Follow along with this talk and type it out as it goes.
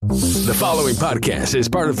The following podcast is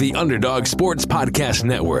part of the Underdog Sports Podcast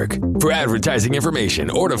Network. For advertising information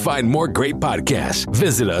or to find more great podcasts,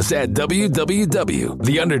 visit us at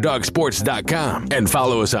www.theunderdogsports.com and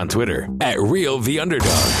follow us on Twitter at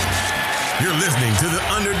RealTheUnderdog. You're listening to the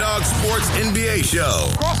Underdog Sports NBA show.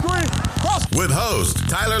 With host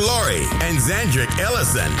Tyler Laurie and Zandrick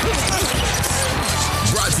Ellison.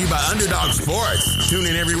 Brought to you by Underdog Sports. Tune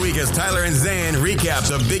in every week as Tyler and Zan recap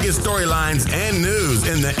the biggest storylines and news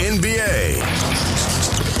in the NBA.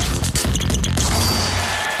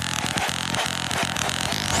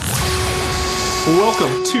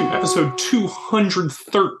 Welcome to episode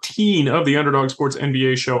 213 of the Underdog Sports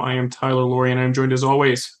NBA show. I am Tyler Laurie, and I'm joined as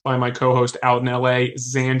always by my co-host out in LA,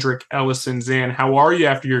 Zandrick Ellison. Zan, how are you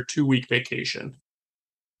after your 2-week vacation?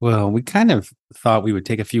 Well, we kind of thought we would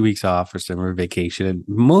take a few weeks off for summer vacation, and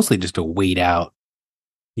mostly just to wait out,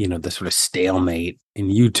 the sort of stalemate in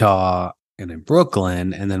Utah and in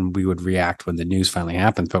Brooklyn, and then we would react when the news finally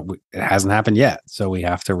happens. But it hasn't happened yet, so we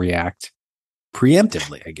have to react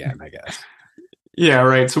preemptively again, I guess. Yeah,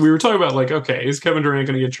 right. So we were talking about, okay, is Kevin Durant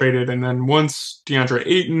going to get traded? And then once DeAndre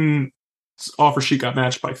Ayton's offer sheet got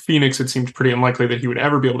matched by Phoenix, it seemed pretty unlikely that he would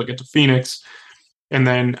ever be able to get to Phoenix. And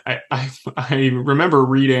then I remember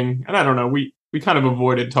reading, and I don't know, we kind of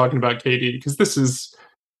avoided talking about KD because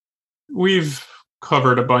we've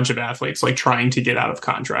covered a bunch of athletes trying to get out of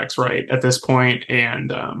contracts, right, at this point.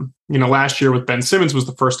 And, last year with Ben Simmons was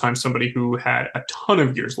the first time somebody who had a ton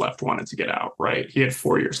of years left wanted to get out, right? He had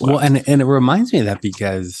 4 years left. Well, and it reminds me of that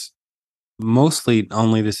because mostly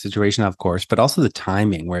only the situation, of course, but also the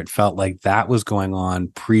timing where it felt like that was going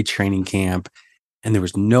on pre-training camp. And there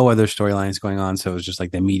was no other storylines going on. So it was just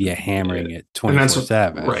like the media hammering it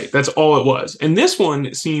 24/7. Right. That's all it was. And this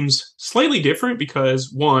one seems slightly different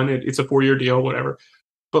because, one, it's a 4-year deal, whatever.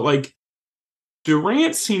 But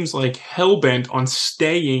Durant seems hell-bent on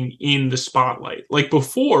staying in the spotlight.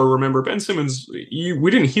 Before, remember, Ben Simmons,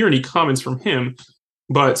 we didn't hear any comments from him.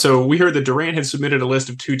 But so we heard that Durant had submitted a list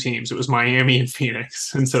of 2 teams. It was Miami and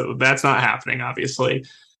Phoenix. And so that's not happening, obviously.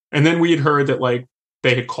 And then we had heard that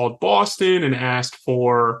they had called Boston and asked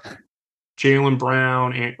for Jaylen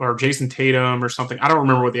Brown or Jason Tatum or something. I don't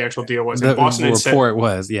remember what the actual deal was. The Boston report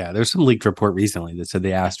was, there's some leaked report recently that said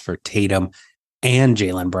they asked for Tatum and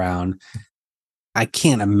Jaylen Brown. I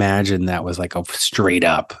can't imagine that was a straight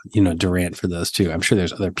up, Durant for those two. I'm sure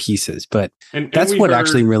there's other pieces, but that's what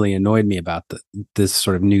actually really annoyed me about this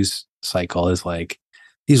sort of news cycle is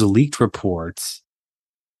these leaked reports.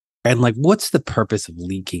 And what's the purpose of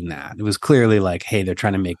leaking that? It was clearly hey, they're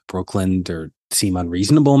trying to make Brooklyn seem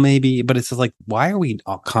unreasonable, maybe. But it's just why are we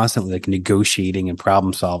all constantly negotiating and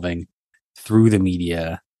problem solving through the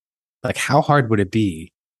media? How hard would it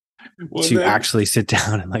be to actually sit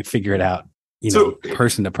down and figure it out,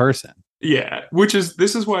 person to person? Yeah, this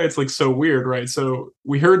is why it's so weird, right? So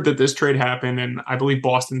we heard that this trade happened, and I believe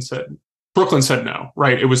Brooklyn said no,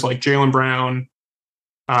 right? It was Jaylen Brown,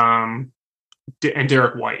 and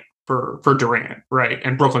Derek White for Durant, right?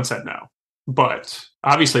 And Brooklyn said no. But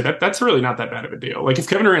obviously that's really not that bad of a deal. If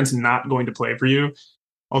Kevin Durant's not going to play for you,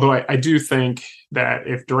 although I do think that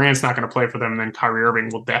if Durant's not going to play for them, then Kyrie Irving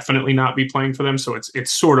will definitely not be playing for them. So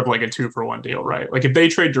it's sort of a 2-for-1 deal, right? If they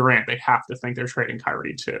trade Durant, they have to think they're trading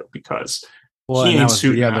Kyrie too, because he ain't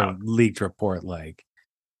suiting out. The other leaked report,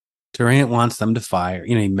 Durant wants them to fire.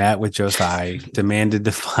 He met with Joe Tsai, demanded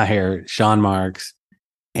to fire Sean Marks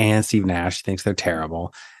and Steve Nash. Thinks they're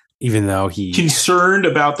terrible. Even though he concerned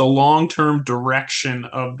about the long-term direction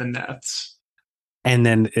of the Nets. And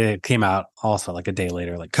then it came out also a day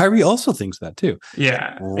later, Kyrie also thinks that too.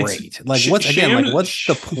 Yeah. Great. What's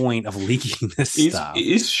the point of leaking this stuff?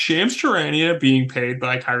 Is Shams Charania being paid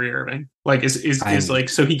by Kyrie Irving?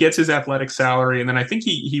 So he gets his athletic salary, and then I think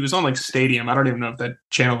he was on Stadium. I don't even know if that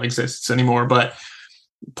channel exists anymore, but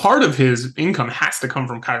part of his income has to come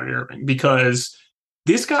from Kyrie Irving because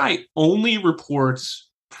this guy only reports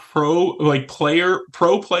pro player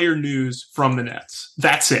news from the Nets.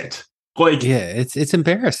 That's it. It's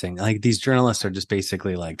embarrassing. These journalists are just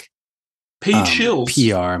basically paid chills,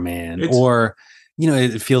 PR man, or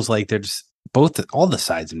it feels like they're just all the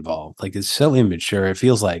sides involved. It's so immature. It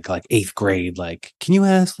feels like 8th grade. Can you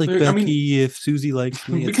ask Becky if Susie likes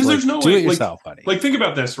me? Because there's no do way. It yourself, buddy. Think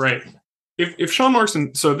about this, right? If Sean Marks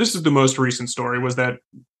so this is the most recent story was that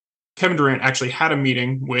Kevin Durant actually had a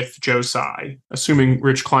meeting with Joe Tsai, assuming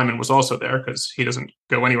Rich Kleiman was also there because he doesn't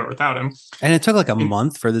go anywhere without him. And it took a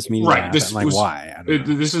month for this meeting to happen. Why?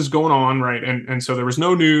 This is going on, right? And so there was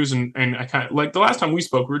no news. And I kind of the last time we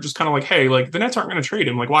spoke, we were just kind of hey, the Nets aren't going to trade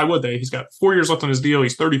him. Why would they? He's got 4 years left on his deal.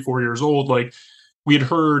 He's 34 years old. We had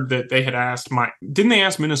heard that they had asked didn't they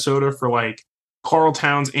ask Minnesota for Karl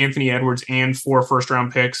Towns, Anthony Edwards, and 4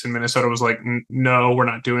 first-round picks, and Minnesota was like, no, we're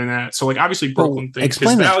not doing that. So, like, obviously, Brooklyn thinks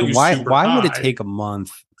his value is super high. Why would it take a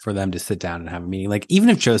month for them to sit down and have a meeting? Like, even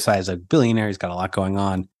if Joe Tsai is a billionaire, he's got a lot going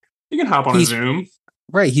on. You can hop on a Zoom.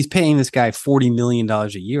 Right. He's paying this guy $40 million a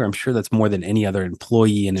year. I'm sure that's more than any other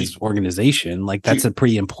employee in his organization. Like, that's a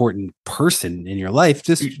pretty important person in your life.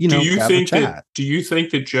 Just, do you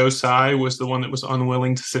think that Joe Tsai was the one that was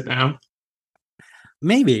unwilling to sit down?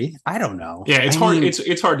 Maybe. I don't know. Yeah, it's hard.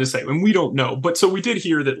 It's hard to say, and we don't know. But so we did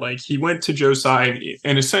hear that, like, he went to Joe Tsai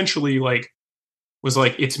and essentially, like, was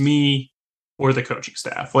like, it's me or the coaching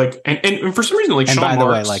staff. Like, and for some reason, like, and Sean by the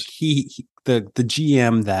Marks, way, like, the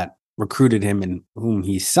GM that recruited him and whom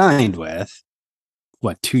he signed with,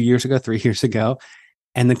 3 years ago,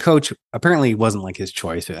 and the coach apparently wasn't like his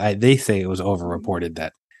choice. They say it was overreported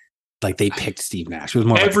that, like, they picked Steve Nash. It was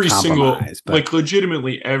more every like a compromise, like,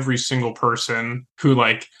 legitimately every single person who,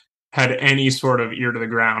 like, had any sort of ear to the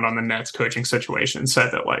ground on the Nets coaching situation said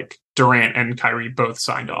that, like, Durant and Kyrie both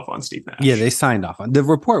signed off on Steve Nash. Yeah, they signed off on. The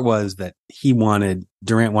report was that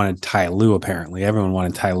Durant wanted Ty Lue. Apparently, everyone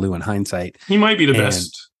wanted Ty Lue in hindsight. He might be the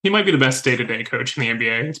best. He might be the best day-to-day coach in the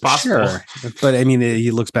NBA. It's possible. Sure. But I mean, he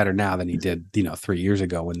looks better now than he did, 3 years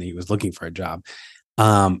ago when he was looking for a job.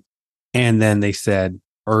 And then they said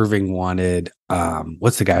Irving wanted,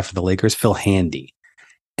 what's the guy for the Lakers? Phil Handy.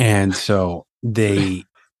 And so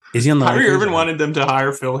is he on the Kyrie Lakers? Irving wanted them to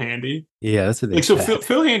hire Phil Handy. Yeah, that's what they said. So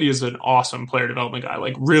Phil Handy is an awesome player development guy,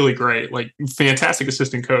 like, really great, like, fantastic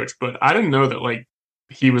assistant coach. But I didn't know that, like,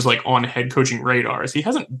 he was, like, on head coaching radars. He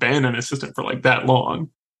hasn't been an assistant for, like, that long.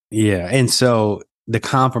 Yeah, and so the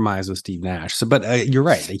compromise was Steve Nash. So, but you're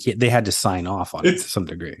right; they had to sign off on it to some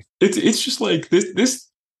degree. It's just like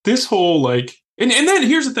this whole, like, and then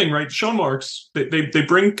here's the thing, right? Sean Marks, they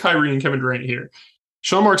bring Kyrie and Kevin Durant here.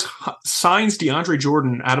 Sean Marks signs DeAndre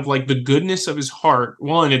Jordan out of, like, the goodness of his heart.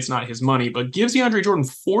 One, it's not his money, but gives DeAndre Jordan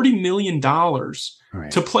 $40 million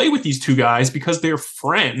to play with these two guys because they're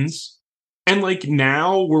friends. And, like,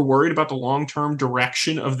 now we're worried about the long-term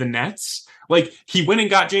direction of the Nets. Like, he went and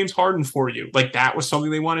got James Harden for you. Like, that was something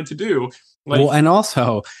they wanted to do. Like, well, and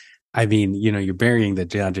also, I mean, you're burying the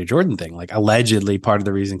DeAndre Jordan thing. Like, allegedly, part of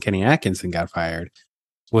the reason Kenny Atkinson got fired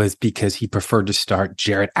was because he preferred to start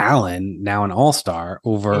Jarrett Allen, now an all-star,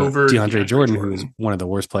 over DeAndre Jordan, who's one of the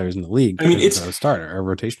worst players in the league. I mean, it's a starter, a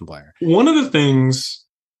rotation player. One of the things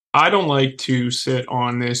I don't like to sit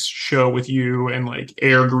on this show with you and, like,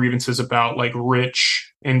 air grievances about, like,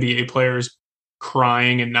 rich NBA players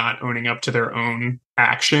crying and not owning up to their own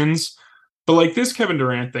actions. But, like, this Kevin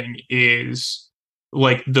Durant thing is,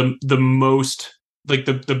 like, the most, like,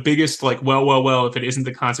 the biggest, like, well, if it isn't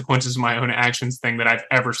the consequences of my own actions thing that I've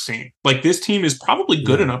ever seen. Like, this team is probably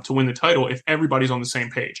good enough to win the title if everybody's on the same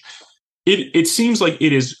page. It seems like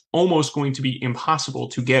it is almost going to be impossible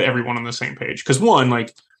to get everyone on the same page. Because, one,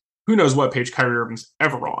 like, who knows what page Kyrie Irving's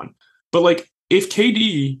ever on. But, like, if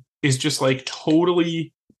KD is just, like,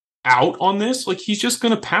 totally out on this, like, he's just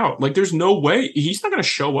going to pout. Like, there's no way he's not going to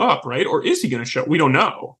show up, right? Or is he going to show? We don't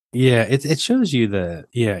know. Yeah, it shows you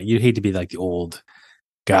you hate to be like the old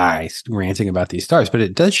guy ranting about these stars, but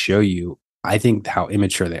it does show you, I think, how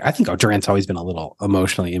immature they are. I think Durant's always been a little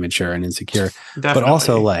emotionally immature and insecure. But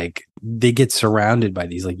also, like, they get surrounded by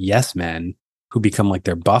these, like, yes men who become, like,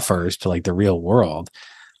 their buffers to, like, the real world.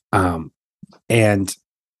 And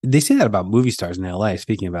they say that about movie stars in LA.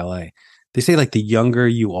 Speaking of LA, they say, like, the younger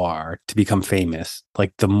you are to become famous,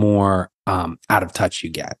 like, the more out of touch you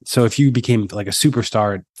get. So if you became, like, a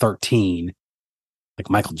superstar at 13, like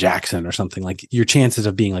Michael Jackson or something, like, your chances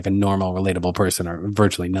of being, like, a normal, relatable person are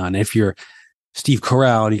virtually none. If you're Steve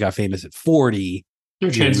Carell and you got famous at 40,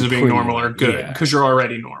 your chances of being normal are good because you're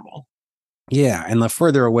already normal. Yeah. And the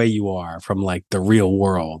further away you are from, like, the real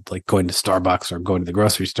world, like going to Starbucks or going to the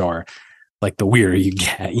grocery store, like, the weirder you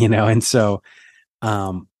get, And so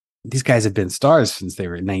these guys have been stars since they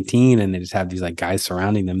were 19, and they just have these, like, guys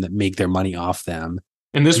surrounding them that make their money off them.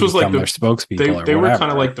 And this was, like, their spokespeople. They were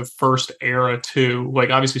kind of like the first era too,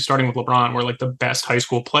 like, obviously starting with LeBron, where, like, the best high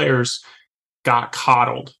school players got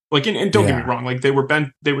coddled. Like, and don't get me wrong, like, they were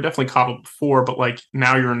definitely coddled before, but, like,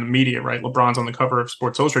 now you're in the media, right? LeBron's on the cover of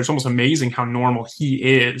Sports Illustrated. It's almost amazing how normal he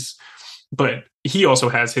is, but he also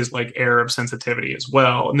has his, like, air of sensitivity as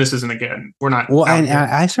well. And this isn't, again, we're not. Well, and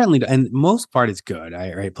I certainly, and most part is good.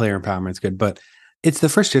 Right, player empowerment is good, but it's the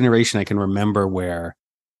first generation I can remember where,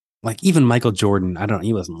 like, even Michael Jordan,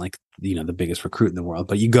 he wasn't, like, the biggest recruit in the world,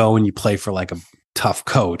 but you go and you play for, like, a tough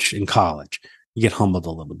coach in college. You get humbled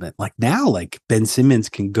a little bit. Like, now, like, Ben Simmons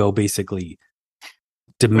can go basically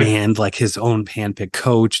demand like his own handpicked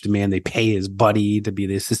coach, demand they pay his buddy to be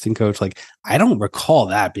the assistant coach. Like, I don't recall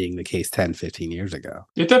that being the case 10, 15 years ago.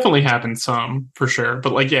 It definitely happened some for sure.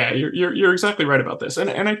 But like, yeah, you're exactly right about this.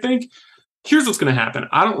 And I think here's what's going to happen.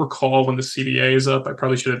 I don't recall when the CDA is up. I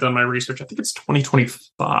probably should have done my research. I think it's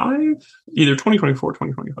 2025, either 2024,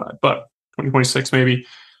 2025, but 2026 maybe.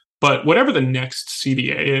 But whatever the next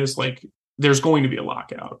CDA is, like, there's going to be a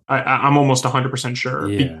lockout. I'm almost 100% sure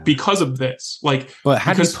because of this. Like, but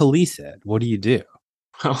how do you police it? What do you do?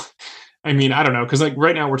 Well, I mean, I don't know. Cause like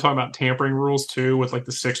right now we're talking about tampering rules too, with like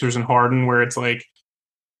the Sixers and Harden, where it's like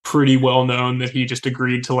pretty well known that he just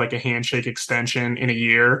agreed to like a handshake extension in a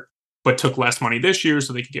year, but took less money this year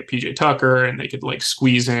so they could get PJ Tucker and they could like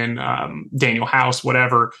squeeze in Daniel House,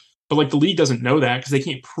 whatever. But like the league doesn't know that because they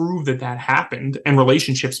can't prove that happened, and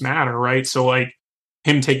relationships matter, right? So like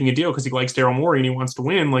him taking a deal because he likes Daryl Morey and he wants to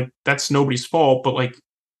win, like that's nobody's fault. But like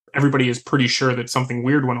everybody is pretty sure that something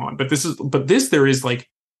weird went on. But there's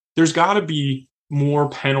got to be more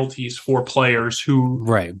penalties for players who,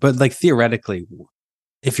 right? But like theoretically,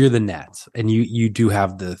 if you're the Nets and you do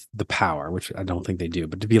have the power, which I don't think they do,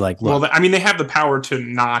 but to be like, look, well, I mean, they have the power to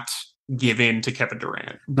not give in to Kevin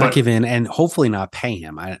Durant, not give in, and hopefully not pay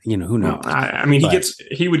him. Who knows? I mean,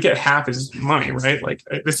 he would get half his money, right? Like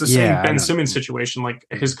this is the same Ben Simmons situation. Like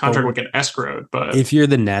his contract would get escrowed. But if you're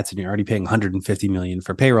the Nets and you're already paying $150 million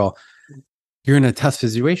for payroll, you're in a tough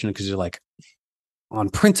situation because you're like, on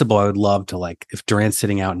principle, I would love to, like, if Durant's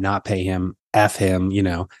sitting out, not pay him, F him,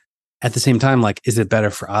 At the same time, like, is it better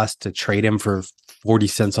for us to trade him for 40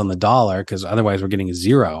 cents on the dollar? Because otherwise we're getting a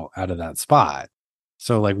zero out of that spot.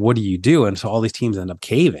 So like, what do you do? And so all these teams end up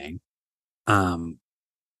caving. I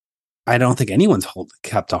don't think anyone's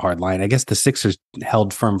kept a hard line. I guess the Sixers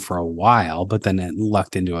held firm for a while, but then it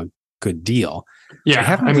lucked into a good deal. Yeah. I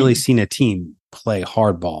haven't really seen a team play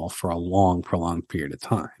hardball for a long, prolonged period of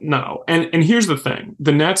time. No. And here's the thing.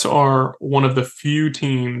 The Nets are one of the few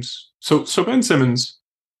teams. So Ben Simmons'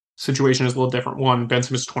 situation is a little different. One, Ben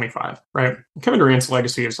Simmons is 25, right? Kevin Durant's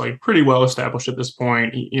legacy is like pretty well established at this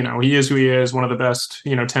point. He is who he is, one of the best,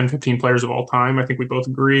 10, 15 players of all time. I think we both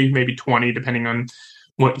agree, maybe 20, depending on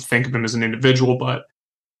what you think of him as an individual, but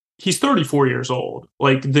he's 34 years old.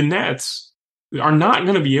 Like the Nets are not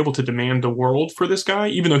going to be able to demand the world for this guy,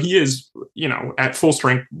 even though he is, at full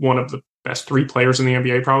strength, one of the best three players in the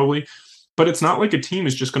NBA probably. But it's not like a team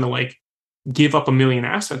is just going to like give up $1 million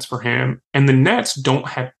assets for him. And the Nets don't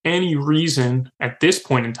have any reason at this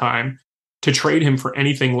point in time to trade him for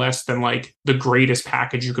anything less than like the greatest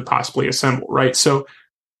package you could possibly assemble, right? So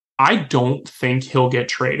I don't think he'll get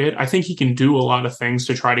traded. I think he can do a lot of things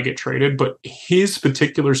to try to get traded, but his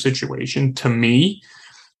particular situation, to me,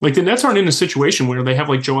 like the Nets aren't in a situation where they have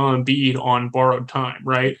like Joel Embiid on borrowed time,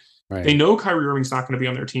 right? They know Kyrie Irving's not going to be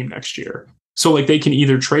on their team next year. So like they can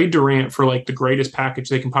either trade Durant for like the greatest package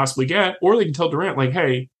they can possibly get, or they can tell Durant like,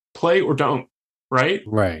 hey, play or don't, right?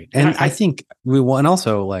 Right. And I think and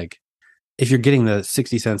also like if you're getting the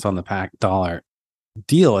 60 cents on the dollar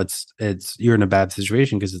deal, it's you're in a bad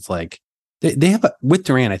situation because it's like they have with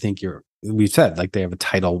Durant, I think we've said like they have a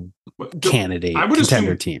title candidate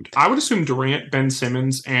contender team. I would assume Durant, Ben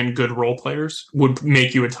Simmons, and good role players would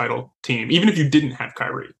make you a title team, even if you didn't have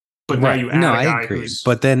Kyrie. But now you add a guy I agree.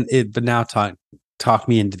 But now talk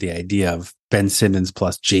me into the idea of Ben Simmons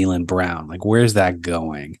plus Jaylen Brown. Like, where's that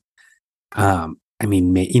going? I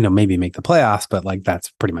mean, maybe make the playoffs, but like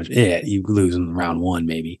that's pretty much it. You lose in round one,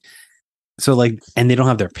 maybe. So like, and they don't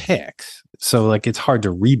have their picks, so like it's hard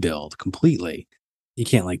to rebuild completely. You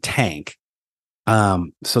can't like tank.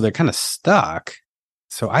 So they're kind of stuck.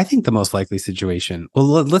 So I think the most likely situation. Well,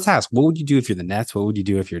 let's ask: what would you do if you're the Nets? What would you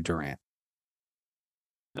do if you're Durant?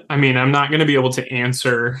 I mean, I'm not going to be able to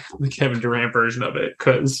answer the Kevin Durant version of it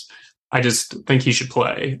because I just think he should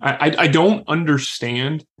play. I don't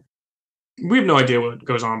understand. We have no idea what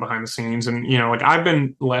goes on behind the scenes. And, like I've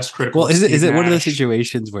been less critical. Well, is it one of those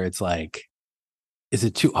situations where it's like, is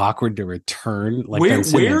it too awkward to return? Like Ben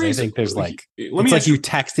Simmons, I think there's like, it's like you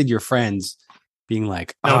texted your friends being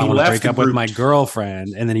like, I want to break up with my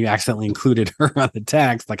girlfriend. And then you accidentally included her on the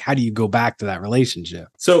text. Like, how do you go back to that relationship?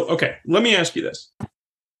 So, okay, let me ask you this.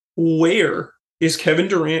 Where is Kevin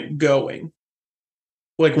Durant going?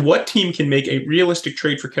 Like, what team can make a realistic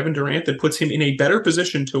trade for Kevin Durant that puts him in a better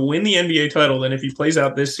position to win the NBA title than if he plays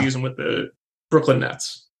out this season with the Brooklyn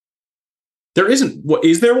Nets? There isn't. What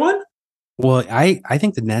is there one? Well, I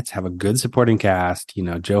think the Nets have a good supporting cast.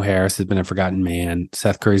 Joe Harris has been a forgotten man.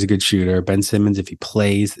 Seth Curry's a good shooter. Ben Simmons, if he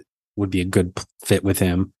plays, would be a good fit with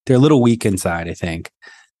him. They're a little weak inside, I think.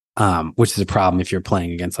 which is a problem if you're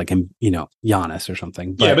playing against like, Giannis or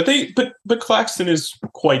something. But, but Claxton is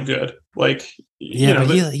quite good. Like, he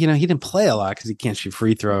didn't play a lot because he can't shoot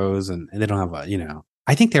free throws and they don't have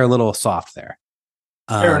I think they're a little soft there.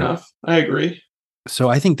 Fair enough. I agree. So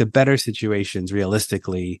I think the better situations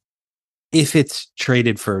realistically, if it's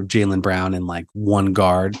traded for Jaylen Brown and like one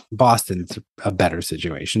guard, Boston's a better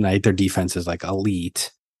situation. Their defense is like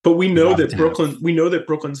elite. But we know that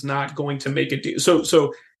Brooklyn's not going to make a deal.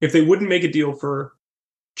 So if they wouldn't make a deal for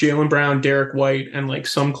Jaylen Brown, Derek White, and like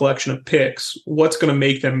some collection of picks, what's going to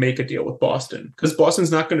make them make a deal with Boston? Because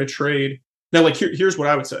Boston's not going to trade. Now, like here's what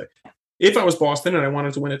I would say. If I was Boston and I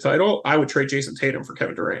wanted to win a title, I would trade Jason Tatum for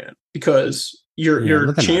Kevin Durant, because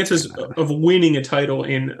your chances of winning a title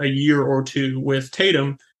in a year or two with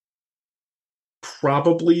Tatum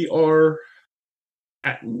probably are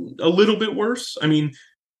a little bit worse. I mean,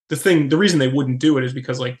 the reason they wouldn't do it is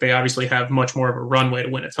because like they obviously have much more of a runway to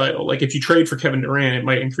win a title. Like if you trade for Kevin Durant, it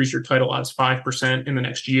might increase your title odds 5% in the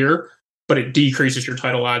next year, but it decreases your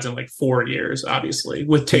title odds in like 4 years, obviously.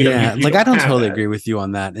 With Tatum, I don't totally agree with you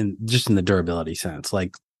on that, and just in the durability sense.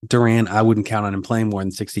 Like Durant, I wouldn't count on him playing more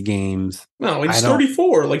than 60 games. No, he's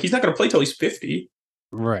 34. Like he's not going to play till he's 50.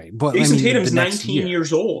 Right. But Jason Tatum's 19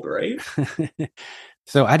 years old, right?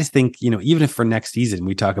 So I just think, even if for next season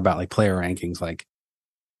we talk about like player rankings, like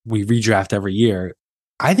we redraft every year,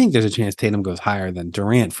 I think there's a chance Tatum goes higher than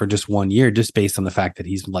Durant for just 1 year, just based on the fact that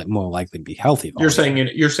he's like more likely to be healthy. You're saying in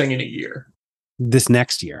a year. This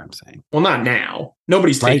next year, I'm saying. Well, not now.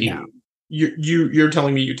 Nobody's right taking. Now. You're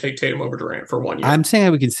telling me you take Tatum over Durant for 1 year. I'm saying I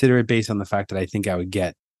would consider it based on the fact that I think I would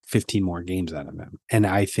get 15 more games out of him, and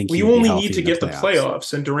I think you only need to get the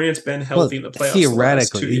playoffs, and Durant's been healthy in the playoffs.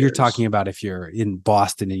 Theoretically, you're talking about if you're in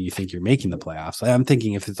Boston and you think you're making the playoffs. I'm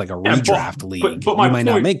thinking if it's like a redraft league, but you might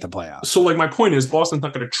not make the playoffs. So, like, my point is, Boston's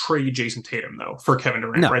not going to trade Jason Tatum though for Kevin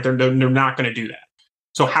Durant, right? They're not going to do that.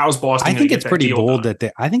 So, how's Boston? I think it's pretty bold I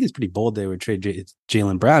think it's pretty bold they would trade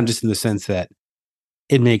Jaylen Brown, just in the sense that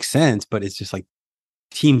it makes sense, but it's just like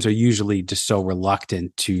teams are usually just so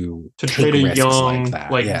reluctant to trade a young,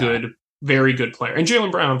 good, very good player. And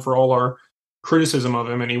Jaylen Brown, for all our criticism of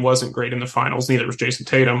him, and he wasn't great in the finals, neither was Jason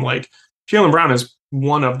Tatum. Like, Jaylen Brown is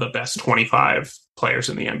one of the best 25 players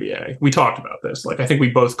in the NBA. We talked about this. Like, I think we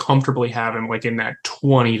both comfortably have him like in that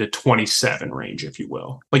 20 to 27 range, if you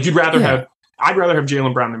will. Like, I'd rather have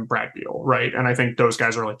Jaylen Brown than Brad Beal, right? And I think those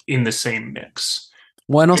guys are like in the same mix.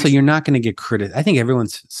 Well, and also you're not going to get criticized. I think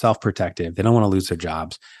everyone's self-protective. They don't want to lose their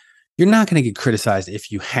jobs. You're not going to get criticized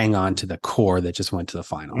if you hang on to the core that just went to the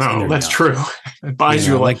finals. No, that's true. It buys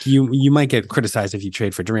you like you might get criticized if you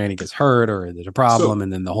trade for Durant, he gets hurt or there's a problem,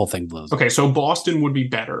 and then the whole thing blows. Okay, so Boston would be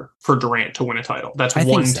better for Durant to win a title. That's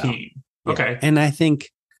one team. Yeah. Okay, and I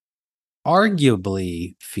think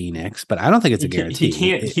arguably Phoenix, but I don't think it's a guarantee.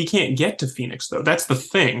 He can't get to Phoenix though. That's the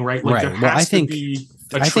thing, right? Like, right. Well, I think the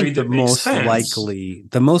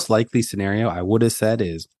most likely scenario I would have said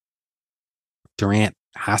is Durant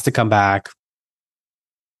has to come back,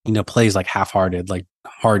 plays like half-hearted, like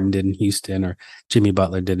Harden did in Houston or Jimmy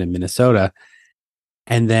Butler did in Minnesota.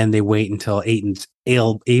 And then they wait until Ayton's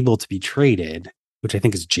able to be traded, which I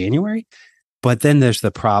think is January. But then there's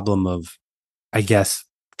the problem of, I guess,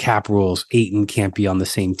 cap rules. Ayton can't be on the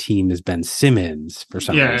same team as Ben Simmons for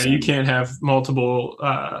some reason. Yeah, you can't have multiple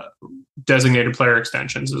designated player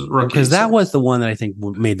extensions as rookies. Because that was the one that I think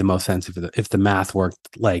made the most sense if the math worked,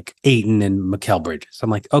 like Ayton and Mikal Bridges. I'm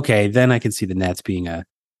like, okay, then I can see the Nets being a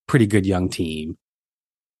pretty good young team.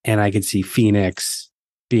 And I could see Phoenix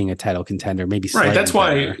being a title contender, maybe slightly right. That's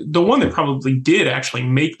better. Why the one that probably did actually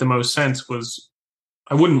make the most sense was,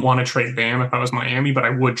 I wouldn't want to trade Bam if I was Miami, but I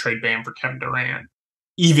would trade Bam for Kevin Durant.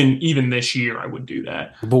 Even this year, I would do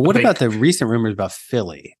that. But what about the recent rumors about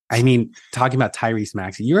Philly? I mean, talking about Tyrese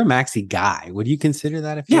Maxey, you're a Maxey guy. Would you consider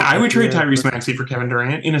that? I would trade Tyrese Maxey for Kevin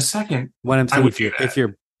Durant in a second. What I'm saying, if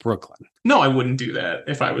you're Brooklyn. No, I wouldn't do that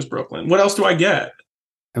if I was Brooklyn. What else do I get?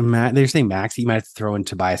 They're saying Maxey, you might have to throw in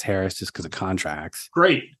Tobias Harris just because of contracts.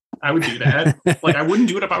 Great. I would do that. Like, I wouldn't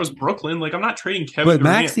do it if I was Brooklyn. Like, I'm not trading Kevin Durant. But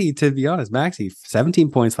Maxey, to be honest,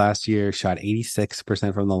 17 points last year, shot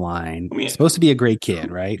 86% from the line. I mean, supposed to be a great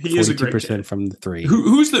kid, right? He is a great kid. 42% from the three.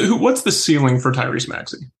 What's the ceiling for Tyrese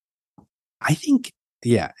Maxey? I think,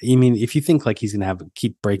 yeah. I mean, if you think like he's going to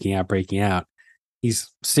keep breaking out,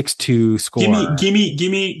 he's 6'2" scorer. Give me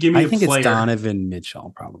I think it's Donovan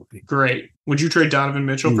Mitchell, probably. Great. Would you trade Donovan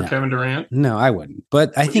Mitchell for Kevin Durant? No, I wouldn't.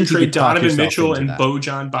 But I think you trade Donovan Mitchell and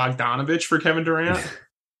Bojan Bogdanovic for Kevin Durant.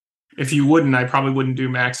 If you wouldn't, I probably wouldn't do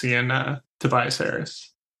Maxey and Tobias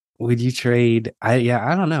Harris. Would you trade? I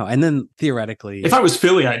don't know. And then theoretically, if I was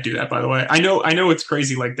Philly, I'd do that. By the way, I know it's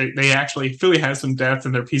crazy. Like they actually Philly has some depth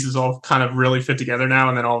and their pieces all kind of really fit together now.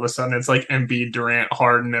 And then all of a sudden, it's like Embiid, Durant,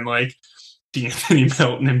 Harden, and like D'Anthony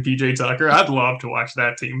Melton and PJ Tucker. I'd love to watch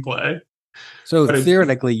that team play. So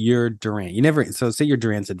theoretically, you're Durant. So say you're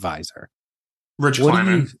Durant's advisor. Rich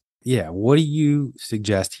Kleiman. What do you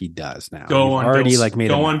suggest he does now? Go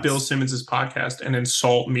on Bill Simmons' podcast and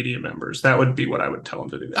insult media members. That would be what I would tell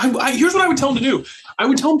him to do. Here's what I would tell him to do. I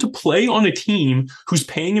would tell him to play on a team who's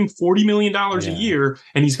paying him $40 million a year,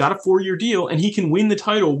 and he's got a 4-year deal, and he can win the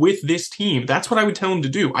title with this team. That's what I would tell him to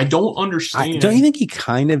do. I don't understand. Don't you think he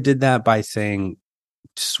kind of did that by saying,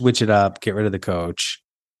 switch it up, get rid of the coach?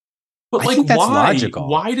 But I think that's logical.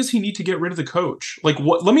 Why does he need to get rid of the coach? Like,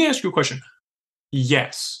 what? Let me ask you a question.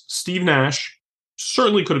 Yes, Steve Nash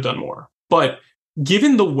certainly could have done more. But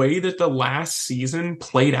given the way that the last season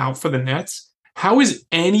played out for the Nets, how is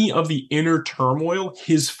any of the inner turmoil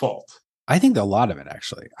his fault? I think a lot of it,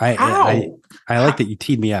 actually. I like that you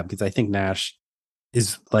teed me up because I think Nash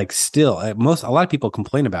is like still a lot of people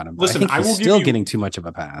complain about him. Listen, I think he's still getting too much of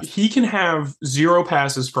a pass. He can have 0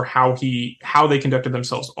 passes for how they conducted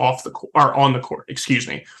themselves off the court or on the court. Excuse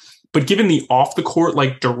me. But given the off the court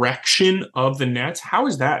like direction of the Nets, how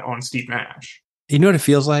is that on Steve Nash? You know what it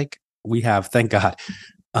feels like? We have, thank God,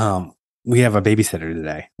 we have a babysitter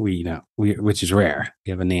today. Which is rare.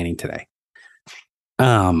 We have a nanny today.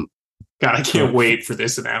 God, I can't wait for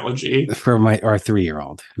this analogy for our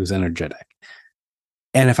 3-year-old who's energetic.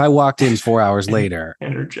 And if I walked in 4 hours later,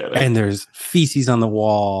 energetic, and there's feces on the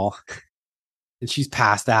wall, and she's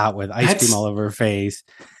passed out with ice cream all over her face.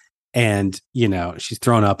 And, she's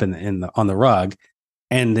thrown up on the rug,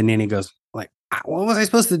 and the nanny goes like, what was I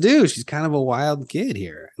supposed to do? She's kind of a wild kid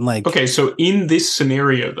here. And like, okay. So in this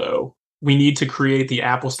scenario though, we need to create the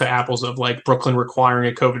apples to apples of like Brooklyn requiring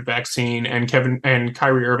a COVID vaccine and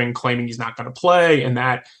Kyrie Irving claiming he's not going to play, and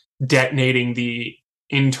that detonating the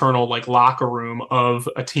internal like locker room of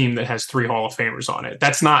a team that has 3 Hall of Famers on it.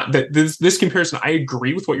 That's not that this comparison. I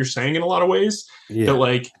agree with what you're saying in a lot of ways that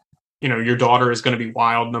like, your daughter is going to be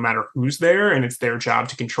wild no matter who's there, and it's their job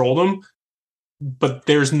to control them. But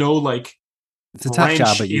there's no like it's a tough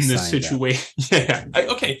job in this situation. Yeah.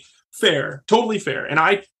 Okay. Fair. Totally fair. And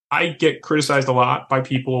I get criticized a lot by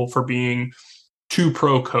people for being too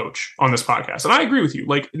pro coach on this podcast. And I agree with you.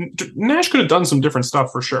 Like Nash could have done some different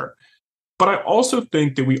stuff for sure. But I also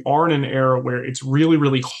think that we are in an era where it's really,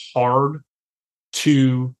 really hard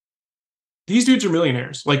to. These dudes are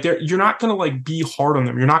millionaires. Like you're not going to like be hard on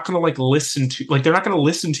them. You're not going to like listen to they're not going to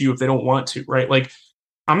listen to you if they don't want to, right? Like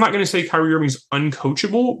I'm not going to say Kyrie Irving's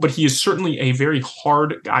uncoachable, but he is certainly a very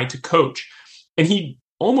hard guy to coach. And he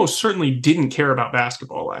almost certainly didn't care about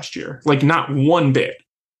basketball last year. Like not one bit.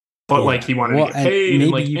 But like he wanted to get paid.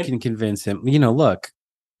 Maybe you can convince him, look,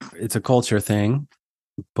 it's a culture thing,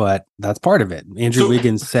 but that's part of it. Andrew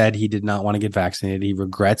Wiggins said he did not want to get vaccinated. He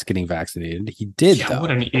regrets getting vaccinated. He did, though.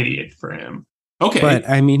 What an idiot for him. Okay. But,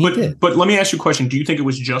 he did. But let me ask you a question. Do you think it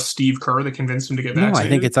was just Steve Kerr that convinced him to get vaccinated? No, I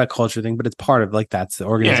think it's a culture thing, but it's part of, like, that's the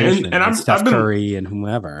organization. Yeah, and I'm Steph Curry and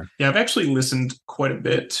whomever. Yeah, I've actually listened quite a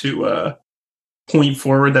bit to Point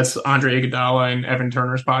Forward. That's Andre Iguodala and Evan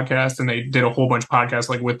Turner's podcast, and they did a whole bunch of podcasts,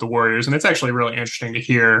 like, with the Warriors, and it's actually really interesting to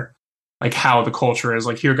hear like how the culture is,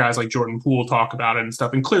 like hear guys like Jordan Poole talk about it and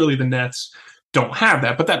stuff. And clearly the Nets don't have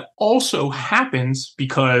that, but that also happens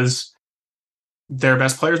because their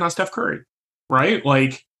best player is not Steph Curry, right?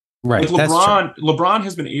 Like LeBron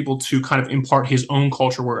has been able to kind of impart his own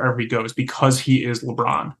culture wherever he goes because he is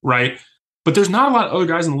LeBron, right? But there's not a lot of other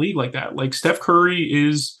guys in the league like that. Like Steph Curry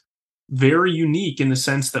is very unique in the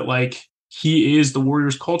sense that like he is the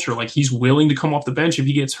Warriors culture. Like he's willing to come off the bench if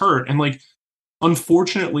he gets hurt. And like,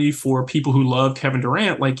 unfortunately for people who love Kevin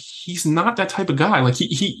Durant, like he's not that type of guy. Like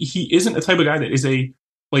he isn't the type of guy that is a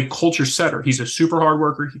like culture setter. He's a super hard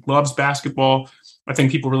worker. He loves basketball. I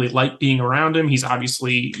think people really like being around him. He's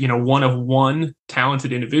obviously, one of one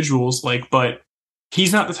talented individuals, but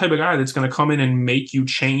he's not the type of guy that's going to come in and make you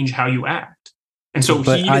change how you act. And so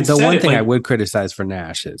the one thing I would criticize for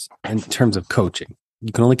Nash is in terms of coaching,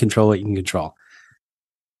 you can only control what you can control.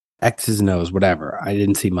 X's and O's, whatever. I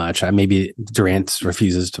didn't see much. Maybe Durant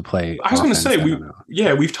refuses to play. I was going to say,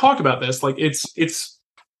 we've talked about this. Like it's.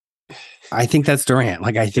 I think that's Durant.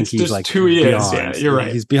 Like I think he's like who he is. Yeah, you're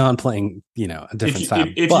right. He's beyond playing, a different style.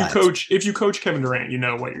 If you coach Kevin Durant, you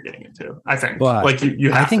know what you're getting into. I think. But like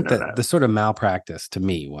you have I think to know that the sort of malpractice to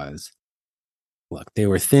me was, look, they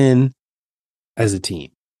were thin as a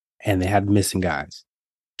team, and they had missing guys.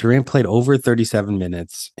 Durant played over 37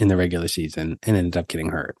 minutes in the regular season and ended up getting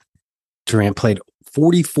hurt. Durant played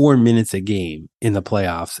 44 minutes a game in the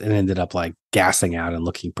playoffs and ended up like gassing out and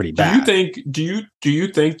looking pretty bad. Do you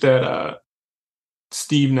think that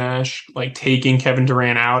Steve Nash like taking Kevin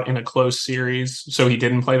Durant out in a close series so he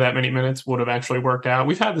didn't play that many minutes would have actually worked out?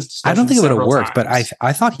 We've had this discussion. I don't think it would have worked, times. but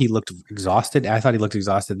I thought he looked exhausted. I thought he looked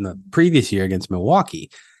exhausted in the previous year against Milwaukee.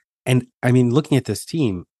 And I mean, looking at this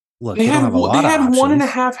team, look, they don't have a lot of options. They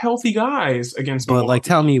had 1.5 healthy guys against Milwaukee. But like,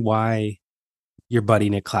 tell me why your buddy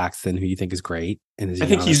Nick Claxton, who you think is great, and is I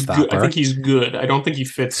think he's good. I think he's good. I don't think he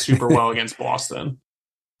fits super well against Boston.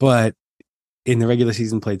 But in the regular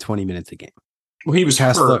season, played 20 minutes a game. Well, he was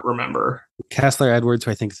hurt, remember. Kessler Edwards, who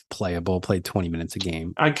I think is playable, played 20 minutes a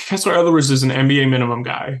game. Kessler Edwards is an NBA minimum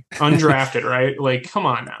guy. Undrafted, right? Like, come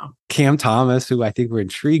on now. Cam Thomas, who I think we're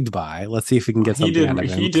intrigued by. Let's see if we can get something out of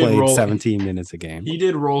him. He played 17 minutes a game. He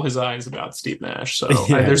did roll his eyes about Steve Nash. So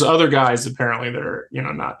there's other guys apparently that are,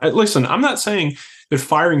 not. Listen, I'm not saying that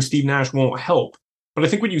firing Steve Nash won't help. But I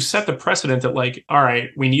think when you set the precedent that like, all right,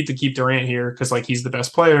 we need to keep Durant here because like he's the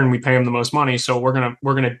best player and we pay him the most money. So we're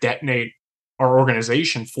gonna detonate our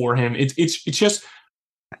organization for him. It's just,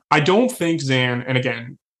 I don't think Zan, and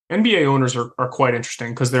again, NBA owners are quite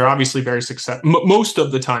interesting because they're obviously very successful. Most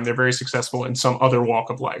of the time, they're very successful in some other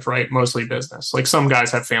walk of life, right? Mostly business. Like some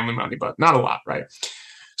guys have family money, but not a lot, right?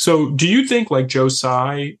 So do you think like Joe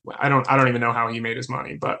Tsai, I don't even know how he made his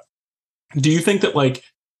money, but do you think that like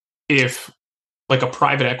if like a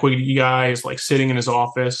private equity guy is like sitting in his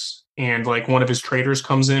office and like one of his traders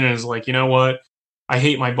comes in and is like, you know what? I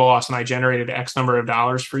hate my boss and I generated X number of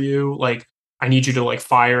dollars for you. Like, I need you to like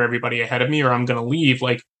fire everybody ahead of me or I'm going to leave.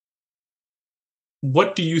 Like,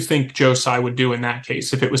 what do you think Joe Tsai would do in that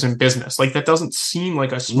case if it was in business? Like, that doesn't seem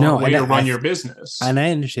like a smart way to run your business. And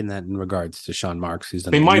I understand that in regards to Sean Marks, who's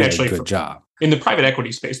done a good job. In the private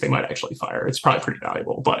equity space, they might actually fire. It's probably pretty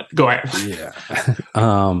valuable, but go ahead.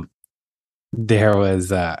 Yeah. There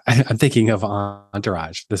was, I'm thinking of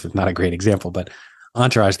Entourage. This is not a great example, but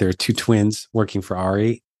Entourage, there are two twins working for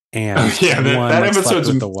Ari, and that episode's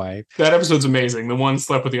with the wife. That episode's amazing. The one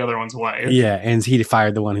slept with the other one's wife. Yeah, and he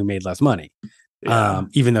fired the one who made less money,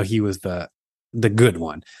 even though he was the good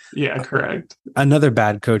one. Yeah, correct. Another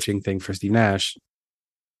bad coaching thing for Steve Nash.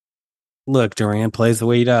 Look, Durant plays the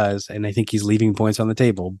way he does, and I think he's leaving points on the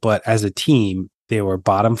table. But as a team, they were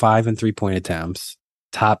bottom 5 in 3-point attempts,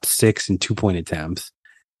 top 6 in 2-point attempts.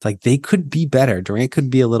 Like they could be better. Durant could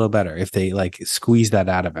be a little better if they like squeeze that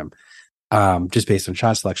out of him, just based on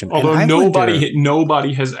shot selection. Although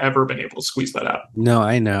nobody has ever been able to squeeze that out. No,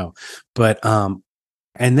 I know, but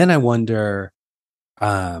and then I wonder,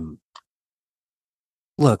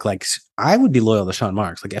 look, like I would be loyal to Sean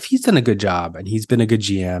Marks. Like if he's done a good job and he's been a good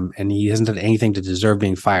GM and he hasn't done anything to deserve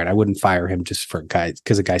being fired, I wouldn't fire him just for a guy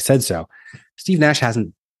because a guy said so. Steve Nash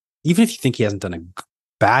hasn't, even if you think he hasn't done a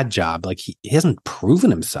bad job, like he hasn't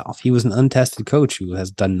proven himself. He was an untested coach who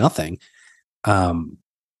has done nothing.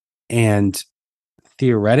 And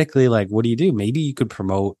theoretically, like, what do you do? Maybe you could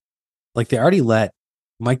promote, like they already let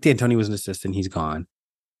Mike D'Antoni was an assistant. He's gone.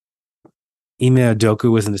 Ime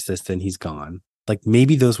Udoka was an assistant. He's gone. Like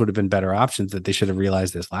maybe those would have been better options that they should have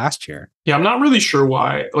realized this last year. Yeah. I'm not really sure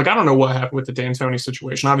why. Like, I don't know what happened with the D'Antoni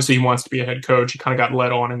situation. Obviously he wants to be a head coach. He kind of got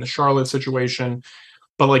led on in the Charlotte situation.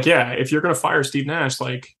 But like, yeah, if you're going to fire Steve Nash,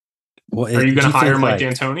 like, are you going to hire Mike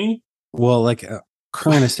D'Antoni? Well, like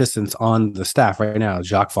current assistants on the staff right now,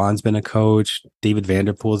 Jacques Vaughn's been a coach. David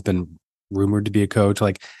Vanderpool's been rumored to be a coach.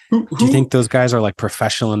 Like, do you think those guys are like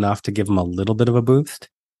professional enough to give them a little bit of a boost?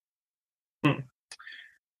 I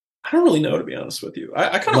don't really know, to be honest with you.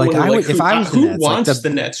 I kind of like, wonder, like, who wants like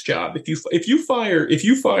the Nets job? If you fire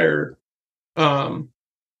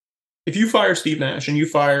Steve Nash and you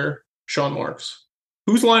fire Sean Marks,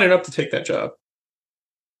 who's lining up to take that job?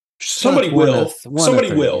 Somebody will.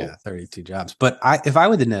 Somebody will. Yeah, 32 jobs. But if I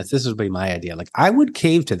were the Nets, this would be my idea. Like, I would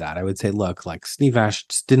cave to that. I would say, look, like Steve Nash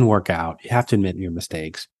just didn't work out. You have to admit your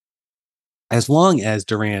mistakes. As long as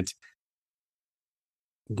Durant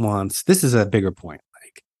wants, this is a bigger point.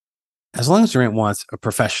 Like, as long as Durant wants a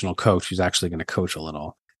professional coach who's actually going to coach a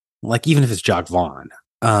little, like even if it's Jacques Vaughn,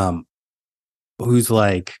 who's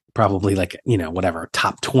like probably like, you know, whatever,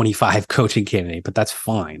 top 25 coaching candidate, but that's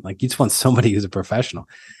fine. Like you just want somebody who's a professional.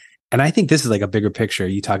 And I think this is like a bigger picture.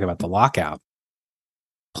 You talk about the lockout,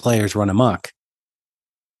 players run amok.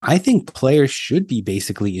 I think players should be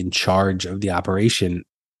basically in charge of the operation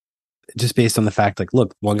just based on the fact, like,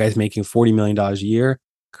 look, one guy's making $40 million a year.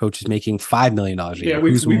 Coach is making $5 million a year.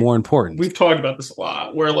 Who's more important? We've talked about this a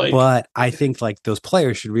lot where like, but I think like those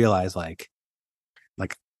players should realize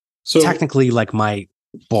so technically like my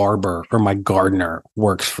barber or my gardener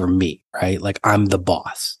works for me, right? Like I'm the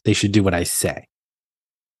boss. They should do what I say.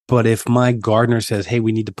 But if my gardener says, hey,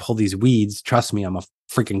 we need to pull these weeds, trust me, I'm a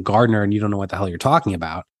freaking gardener and you don't know what the hell you're talking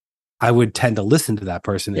about, I would tend to listen to that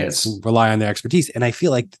person and rely on their expertise. And I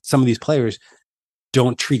feel like some of these players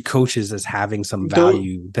don't treat coaches as having some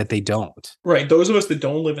value that they don't. Right. Those of us that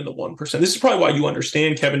don't live in the 1%. This is probably why you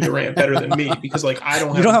understand Kevin Durant better than me, because like I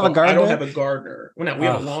don't have a gardener. I don't have a gardener. Well, now we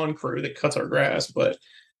have a lawn crew that cuts our grass, but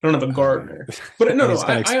I don't have a gardener. But no,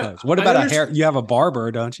 what about a hair? You have a barber,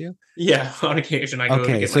 don't you? Yeah, on occasion I go.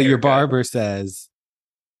 Okay, so your barber says,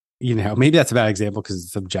 maybe that's a bad example because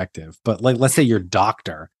it's subjective. But like, let's say your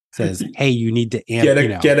doctor says, "Hey, you need to get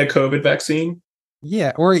a COVID vaccine."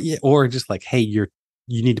 Yeah, or just like, "Hey, you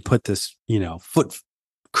need to put this, foot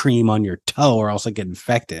cream on your toe, or else I get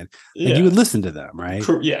infected." Like, you would listen to them, right?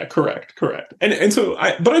 Yeah, correct. And so,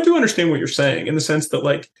 but I do understand what you're saying in the sense that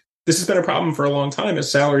like this has been a problem for a long time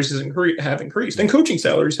as salaries have increased and coaching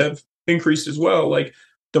salaries have increased as well. Like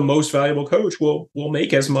the most valuable coach will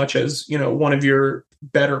make as much as one of your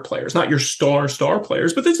better players, not your star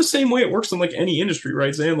players, but it's the same way it works in like any industry,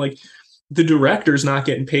 right, Zan? Like the director's not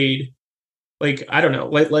getting paid. Like, I don't know.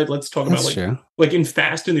 Let's talk about like in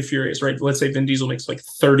Fast and the Furious, right? Let's say Vin Diesel makes like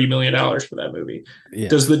 $30 million for that movie. Yeah.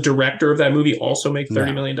 Does the director of that movie also make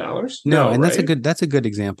 $30 million? No, and right? that's a good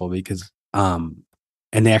example because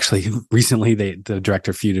and they actually recently the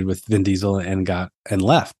director feuded with Vin Diesel and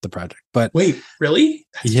left the project. But wait, really?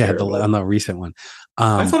 That's on the recent one.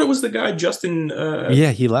 I thought it was the guy Justin.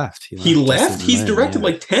 He left. He left. He's directed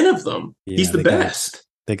like 10 of them. Yeah, he's the best.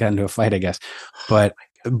 They got into a fight, I guess, but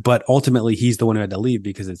ultimately he's the one who had to leave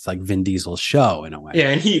because it's like Vin Diesel's show in a way. Yeah,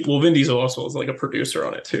 and Vin Diesel also was like a producer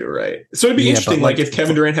on it too, right? So it'd be interesting, like if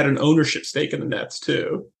Kevin Durant had an ownership stake in the Nets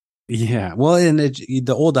too. Yeah, well, and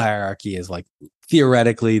the old hierarchy is like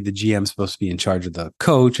theoretically the GM's supposed to be in charge of the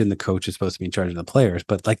coach, and the coach is supposed to be in charge of the players,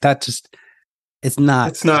 but like that just it's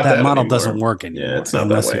not that model anymore. Doesn't work anymore. Yeah, it's not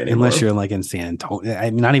that way anymore. Unless you're like in San Antonio.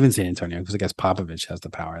 I mean, not even San Antonio because I guess Popovich has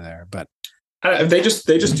the power there, but. They just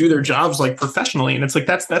do their jobs like professionally, and it's like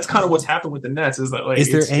that's kind of what's happened with the Nets. Is that like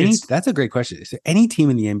that's a great question. Is there any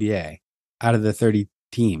team in the NBA out of the 30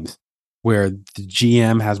 teams where the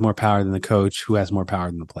GM has more power than the coach, who has more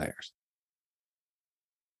power than the players?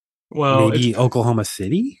 Well, maybe Oklahoma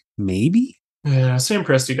City, maybe. Yeah, Sam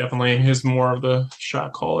Presti definitely is more of the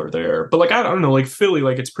shot caller there, but like I don't know, like Philly,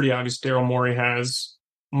 like it's pretty obvious Daryl Morey has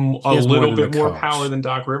a little bit more power than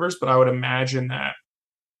Doc Rivers, but I would imagine that.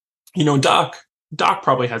 Doc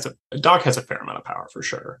probably has a fair amount of power for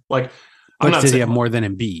sure. Like, does he have more than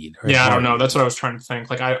Embiid? Yeah, I don't know. That's what I was trying to think.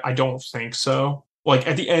 Like, I don't think so. Like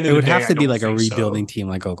at the end of the day, it would have to be like a rebuilding team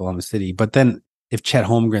like Oklahoma City. But then if Chet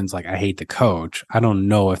Holmgren's like, I hate the coach, I don't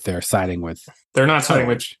know if they're siding with. They're not siding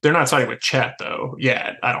with Chet though.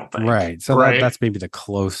 Yeah, I don't think. Right. So that's maybe the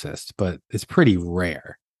closest, but it's pretty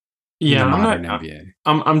rare. Yeah,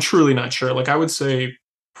 I'm truly not sure. Like I would say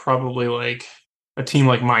probably like. A team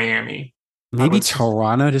like Miami. Maybe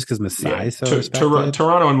Toronto, just because Masai is so respected.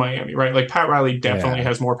 Toronto and Miami, right? Like Pat Riley definitely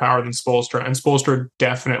has more power than Spoelstra. And Spoelstra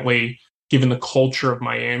definitely, given the culture of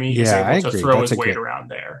Miami, is able to throw his weight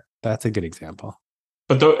around there. That's a good example.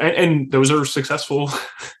 But and those are successful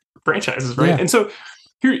franchises, right? Yeah. And so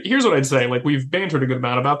here's what I'd say. Like we've bantered a good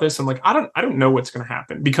amount about this. And like I don't know what's going to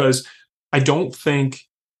happen because I don't think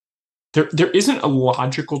there isn't a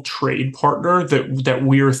logical trade partner that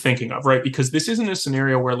we're thinking of, right? Because this isn't a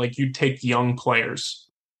scenario where like you take young players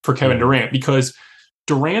for Kevin Durant because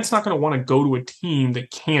Durant's not going to want to go to a team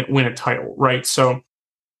that can't win a title, right? So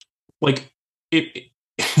like here,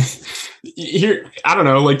 I don't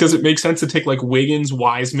know, like does it make sense to take like Wiggins,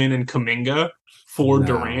 Wiseman, and Kuminga for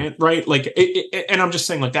Durant, right? Like, and I'm just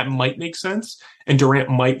saying like that might make sense, and Durant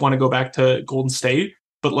might want to go back to Golden State,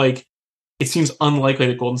 but like. It seems unlikely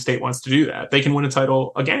that Golden State wants to do that. They can win a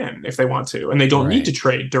title again if they want to, and they don't need to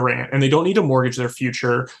trade Durant, and they don't need to mortgage their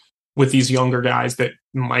future with these younger guys that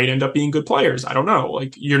might end up being good players. I don't know.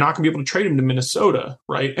 Like you're not going to be able to trade him to Minnesota,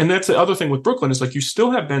 right? And that's the other thing with Brooklyn is like you still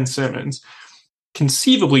have Ben Simmons.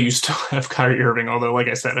 Conceivably, you still have Kyrie Irving. Although, like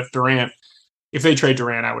I said, if they trade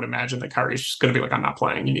Durant, I would imagine that Kyrie's just going to be like, I'm not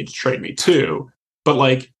playing. You need to trade me too. But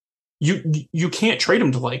like you can't trade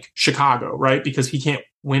him to like Chicago, right? Because he can't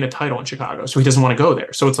win a title in Chicago, so he doesn't want to go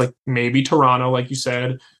there. So it's like maybe Toronto, like you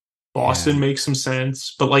said, Boston makes some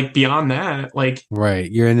sense, but like beyond that, like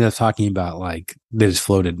you're ended up talking about like they just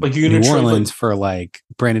floated like New Orleans for like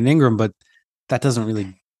Brandon Ingram, but that doesn't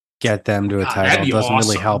really get them to a title. It doesn't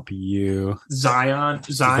really help you. Zion,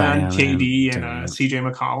 KD, and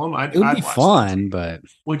CJ McCollum. I'd be fun, but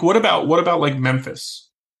like what about like Memphis?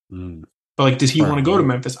 But like, does he want to go to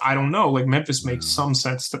Memphis? I don't know. Like Memphis makes some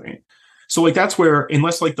sense to me. So like that's where,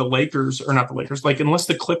 unless like the Lakers or not the Lakers, like unless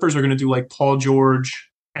the Clippers are going to do like Paul George,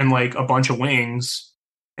 and like a bunch of wings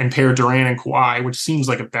and pair Durant and Kawhi, which seems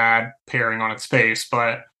like a bad pairing on its face,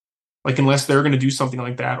 but like unless they're going to do something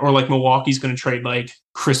like that, or like Milwaukee's going to trade like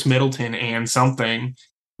Chris Middleton and something.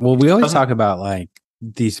 Well, we always talk about like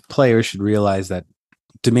these players should realize that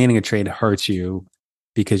demanding a trade hurts you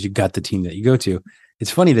because you got the team that you go to. It's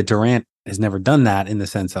funny that Durant has never done that in the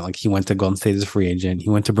sense that like he went to Golden State as a free agent. He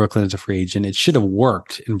went to Brooklyn as a free agent. It should have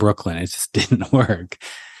worked in Brooklyn. It just didn't work.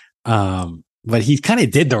 But he kind of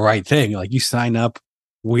did the right thing. Like you sign up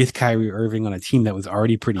with Kyrie Irving on a team that was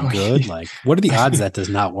already pretty good. Like what are the odds that does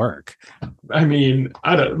not work? I mean,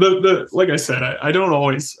 I don't, like I said, I don't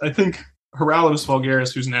always, I think Geraldo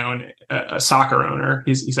Falgaris, who's now a soccer owner,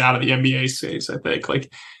 he's out of the NBA space, I think.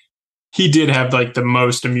 Like he did have like the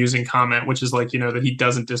most amusing comment, which is like, you know, that he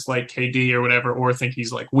doesn't dislike KD or whatever, or think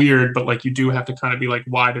he's like weird, but like you do have to kind of be like,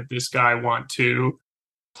 why did this guy want to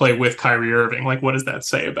play with Kyrie Irving? Like, what does that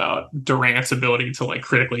say about Durant's ability to like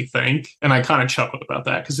critically think? And I kind of chuckled about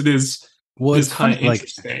that because it is kind of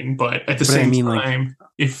interesting, but at the same time, like,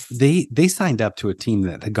 if they signed up to a team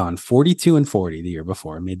that had gone 42-40 the year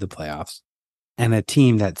before and made the playoffs, and a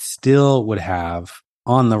team that still would have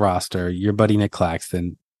on the roster your buddy Nick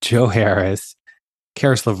Claxton, Joe Harris,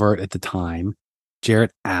 Karis LeVert at the time,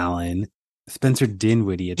 Jarrett Allen, Spencer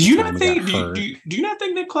Dinwiddie at the time. Do you not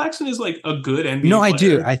think Nick Claxton is like a good NBA No, player? I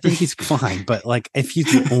do. I think he's fine, but like if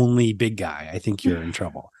he's the only big guy, I think you're in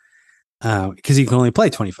trouble because he can only play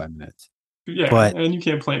 25 minutes. Yeah, and you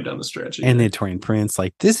can't play him down the stretch. And the Torian Prince,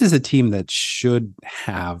 like this is a team that should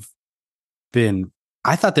have been.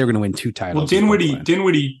 I thought they were going to win 2 titles. Well,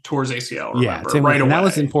 Dinwiddie tore his ACL. Remember, right away. That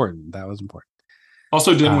was important.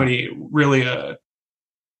 Also, Dinwiddie really a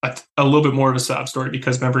little bit more of a sob story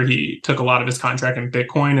because remember he took a lot of his contract in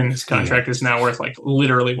Bitcoin and his contract is now worth like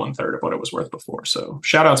literally 1/3 of what it was worth before. So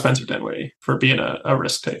shout out Spencer Dinwiddie for being a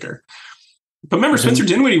risk taker. But remember, Spencer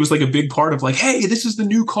Dinwiddie was like a big part of like, hey, this is the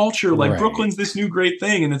new culture. Like Brooklyn's this new great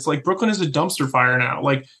thing, and it's like Brooklyn is a dumpster fire now.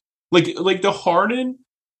 Like the Harden,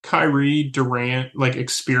 Kyrie, Durant like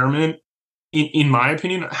experiment. In my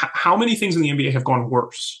opinion, how many things in the NBA have gone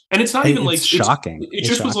worse? And it's not even like shocking. It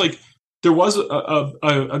just was like there was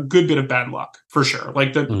a good bit of bad luck for sure.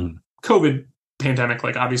 Like the COVID pandemic,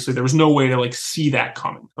 like obviously there was no way to like see that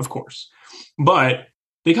coming, of course. But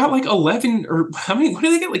they got like 11 or how many? What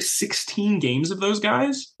did they get? Like 16 games of those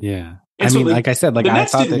guys? Yeah. And I mean, like I said, like I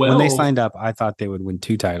thought that when they signed up, I thought they would win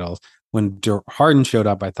 2 titles. When Harden showed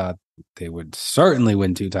up, I thought they would certainly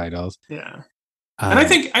win 2 titles. Yeah. And I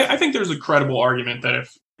think there's a credible argument that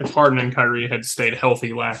if Harden and Kyrie had stayed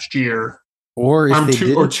healthy last year, or if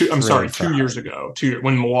 2 years ago,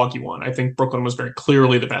 when Milwaukee won, I think Brooklyn was very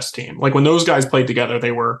clearly the best team. Like when those guys played together,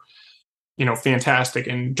 they were, you know, fantastic.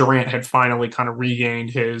 And Durant had finally kind of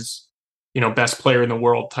regained his, you know, best player in the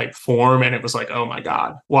world type form. And it was like, oh my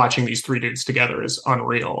God, watching these 3 dudes together is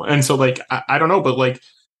unreal. And so like, I don't know, but like,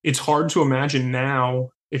 it's hard to imagine now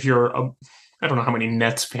if you're I don't know how many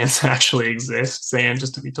Nets fans actually exist, Zan,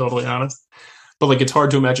 just to be totally honest. But like, it's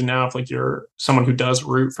hard to imagine now if like you're someone who does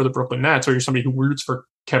root for the Brooklyn Nets or you're somebody who roots for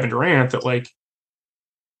Kevin Durant that like,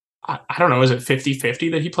 I don't know, is it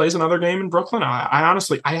 50-50 that he plays another game in Brooklyn? I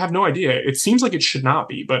honestly, I have no idea. It seems like it should not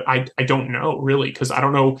be, but I don't know really. Cause I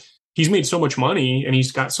don't know. He's made so much money and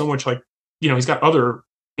he's got so much like, you know, he's got other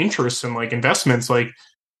interests and like investments. Like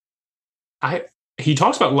he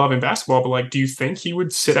talks about love in basketball, but like, do you think he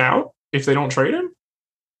would sit out if they don't trade him?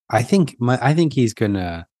 I think he's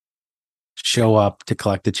gonna show up to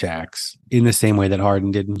collect the checks in the same way that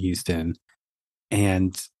Harden did in Houston,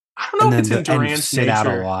 and I don't know if it's in Durant's sit nature. out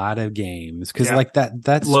a lot of games because like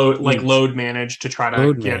that's load manage to try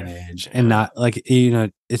to manage and not like, you know,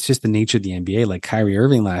 it's just the nature of the NBA. Like Kyrie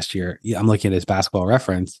Irving last year, I'm looking at his Basketball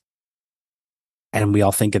Reference, and we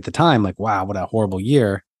all think at the time like, wow, what a horrible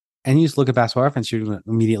year. And you just look at Basketball Reference, you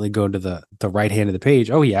immediately go to the right hand of the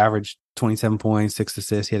page. Oh, he averaged 27 points, 6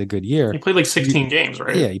 assists. He had a good year. He played like 16 games,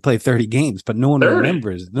 right? Yeah, he played 30 games, but no one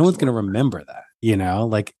remembers. No one's going to remember that, you know?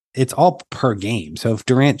 Like, it's all per game. So if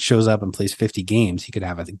Durant shows up and plays 50 games, he could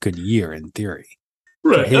have a good year in theory.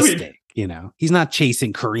 Right. For his stake, you know? He's not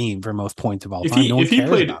chasing Kareem for most points of all time. If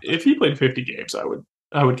he played 50 games,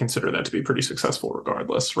 I would consider that to be pretty successful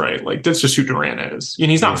regardless, right? Like that's just who Durant is.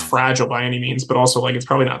 And he's not fragile by any means, but also like it's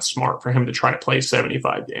probably not smart for him to try to play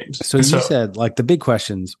 75 games. So you said like the big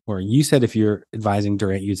questions, or you said if you're advising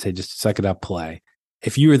Durant, you'd say just suck it up, play.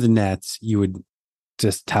 If you were the Nets, you would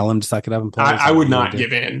just tell him to suck it up and play. I would not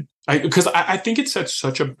give in because I think it sets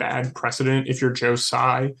such a bad precedent if you're Joe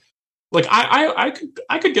Tsai Like I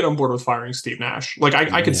could get on board with firing Steve Nash. Like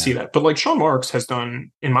I could see that. But like Sean Marks has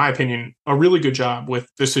done, in my opinion, a really good job with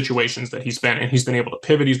the situations that he's been in. He's been able to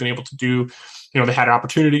pivot. He's been able to do, they had an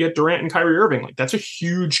opportunity to get Durant and Kyrie Irving. Like that's a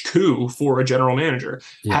huge coup for a general manager.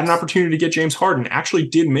 Yes. Had an opportunity to get James Harden, actually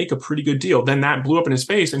did make a pretty good deal. Then that blew up in his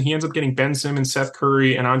face and he ends up getting Ben Simmons, Seth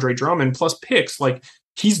Curry, and Andre Drummond plus picks. Like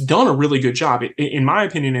he's done a really good job. In my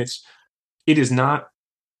opinion, it is not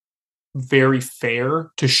very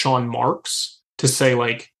fair to Sean Marks to say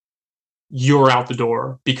like you're out the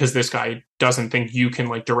door because this guy doesn't think you can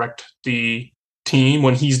like direct the team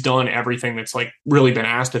when he's done everything that's like really been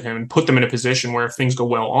asked of him and put them in a position where if things go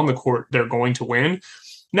well on the court, they're going to win.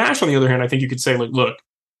 Nash, on the other hand, I think you could say like, look,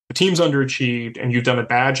 the team's underachieved and you've done a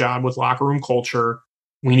bad job with locker room culture.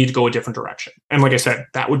 We need to go a different direction. And like I said,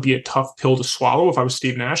 that would be a tough pill to swallow if I was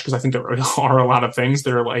Steve Nash, because I think there are a lot of things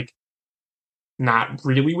that are like not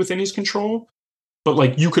really within his control, but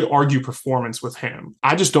like you could argue performance with him.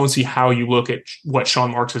 I just don't see how you look at what Sean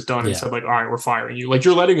Marks has done and said like, all right, we're firing you. Like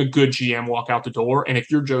you're letting a good GM walk out the door. And if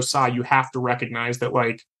you're Joe Tsai, you have to recognize that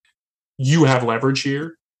like you have leverage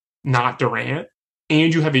here, not Durant,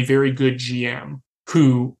 and you have a very good GM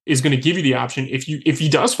who is going to give you the option if he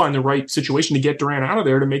does find the right situation to get Durant out of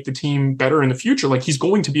there to make the team better in the future. Like he's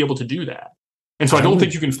going to be able to do that. And so I don't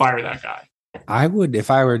think you can fire that guy. I would, if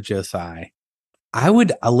I were Joe Tsai, I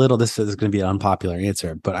would this is going to be an unpopular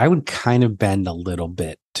answer, but I would kind of bend a little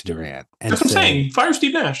bit to Durant. And that's what I'm saying. Fire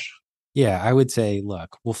Steve Nash. Yeah, I would say,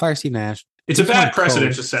 look, we'll fire Steve Nash. It's a bad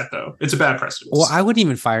precedent to set, though. It's a bad precedent. Well, I wouldn't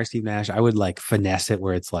even fire Steve Nash. I would like finesse it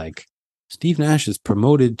where it's like, Steve Nash is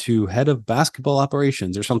promoted to head of basketball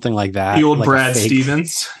operations or something like that. The old like Brad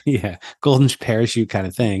Stevens. Yeah, golden parachute kind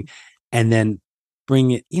of thing. And then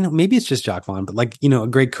bring it, maybe it's just Jacque Vaughn, but like, a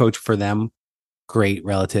great coach for them. Great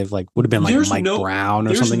relative, like would have been like Mike Brown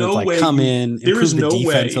or something. That's like come in, improve the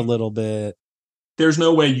defense a little bit. There's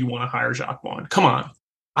no way you want to hire Jacque Vaughn. Come on.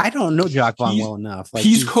 I don't know Jacque Vaughn well enough. Like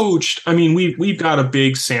he's coached. I mean, we've got a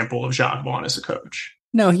big sample of Jacque Vaughn as a coach.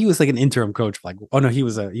 No, he was like an interim coach. Like, oh no, he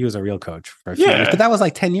was a real coach for a few years. But that was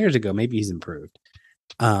like 10 years ago. Maybe he's improved.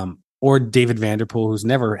 Or David Vanderpool, who's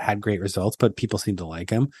never had great results, but people seem to like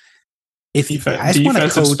him. If I just want to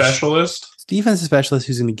coach defensive specialist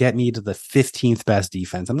who's going to get me to the 15th best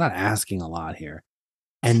defense, I'm not asking a lot here.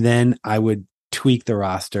 And then I would tweak the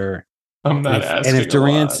roster. I'm not asking. And if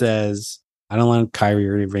Durant says, I don't want Kyrie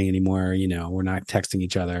Irving anymore, we're not texting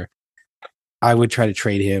each other, I would try to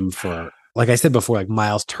trade him for, like I said before, like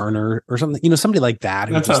Miles Turner or something, somebody like that.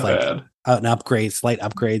 Who's just like an slight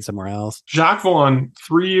upgrade somewhere else. Jacque Vaughn,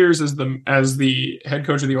 3 years as the head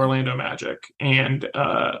coach of the Orlando Magic, and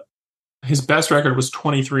his best record was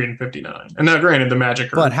 23-59. And now, granted, the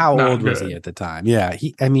Magic are but how old was good. he at the time? Yeah,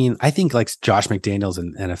 I think like Josh McDaniels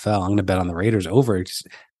in NFL, I'm going to bet on the Raiders over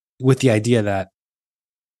with the idea that,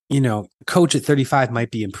 coach at 35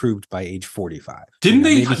 might be improved by age 45.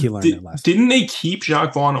 Maybe he learned that lesson. Didn't they keep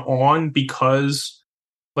Jacque Vaughn on because,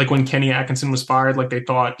 like, when Kenny Atkinson was fired, like, they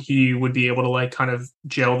thought he would be able to, like, kind of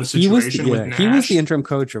gel the situation with Nash? He was the interim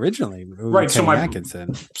coach originally. Right. So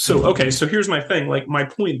Atkinson. So here's my thing. Like, my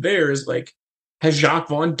point there is, like, has Jacque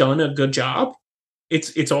Vaughn done a good job?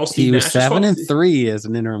 It's all Steve Nash. He was 7-3 as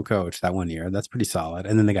an interim coach that one year. That's pretty solid.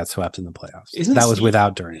 And then they got swept in the playoffs. That was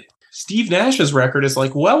without Durant. Steve Nash's record is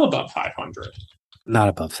like well above 500. Not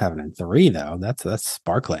above 7-3 though. That's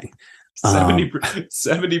sparkling.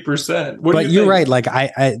 70%. But you're right. Like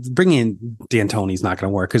I bringing in D'Antoni's not going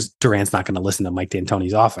to work because Durant's not going to listen to Mike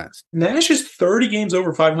D'Antoni's offense. Nash is 30 games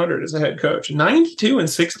over 500 as a head coach,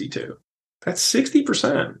 92-62. That's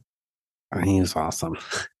 60%. He was awesome.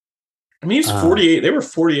 I mean, he's 48. They were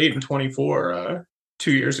 48-24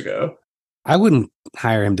 2 years ago. I wouldn't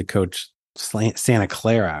hire him to coach Santa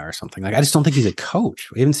Clara or something. Like I just don't think he's a coach.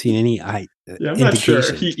 We haven't seen any. I'm not sure.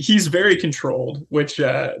 He's very controlled, which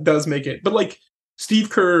does make it. But like Steve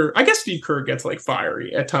Kerr, I guess Steve Kerr gets like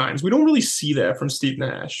fiery at times. We don't really see that from Steve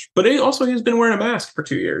Nash, but he also has been wearing a mask for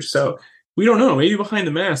 2 years, so we don't know. Maybe behind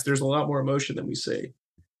the mask, there's a lot more emotion than we see.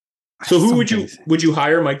 So who would you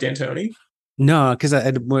hire? Mike D'Antoni? No, because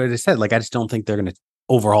what I said, like I just don't think they're going to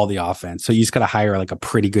overhaul the offense. So you just got to hire like a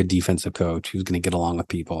pretty good defensive coach who's going to get along with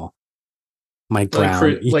people. Mike Brown,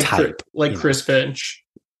 Chris Finch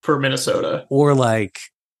for Minnesota, or like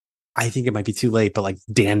I think it might be too late, but like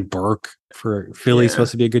Dan Burke for Philly is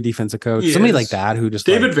supposed to be a good defensive coach. Somebody like that who just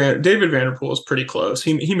David Vanderpool is pretty close.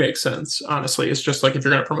 He makes sense. Honestly, it's just like if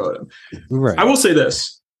you're going to promote him, right? I will say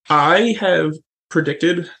this: I have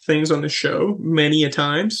predicted things on the show many a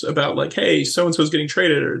times about like, hey, so and so is getting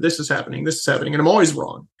traded, or this is happening, and I'm always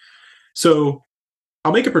wrong. So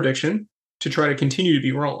I'll make a prediction to try to continue to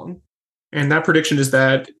be wrong. And that prediction is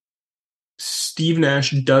that Steve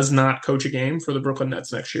Nash does not coach a game for the Brooklyn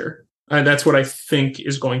Nets next year. And that's what I think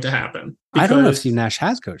is going to happen. I don't know if Steve Nash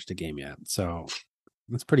has coached a game yet, so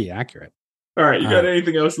that's pretty accurate. All right, you got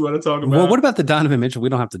anything else you want to talk about? Well, what about the Donovan Mitchell? We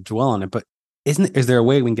don't have to dwell on it, but is there a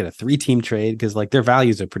way we can get a 3-team trade? Because like their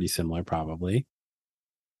values are pretty similar, probably.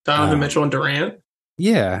 Donovan Mitchell and Durant?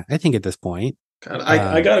 Yeah, I think at this point. God,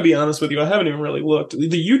 I got to be honest with you. I haven't even really looked.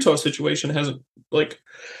 The Utah situation hasn't like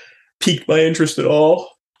piqued my interest at all.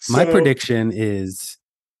 So, my prediction is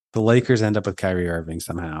the Lakers end up with Kyrie Irving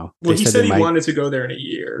somehow. Well, he said he wanted to go there in a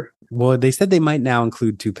year. Well, they said they might now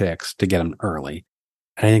include 2 picks to get him early.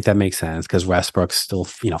 And I think that makes sense because Westbrook's still,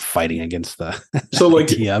 fighting against the. So, like,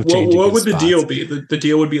 what would the deal be? The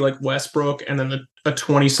deal would be like Westbrook and then a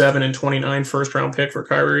 27 and 29 first round pick for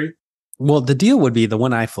Kyrie. Well, the deal would be the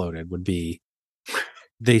one I floated would be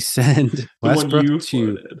they send Westbrook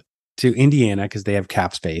to Indiana because they have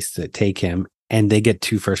cap space to take him, and they get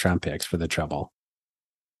 2 first round picks for the trouble.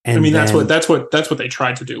 And I mean, that's what they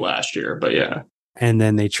tried to do last year, but yeah. And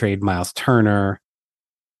then they trade Miles Turner,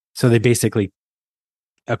 so they basically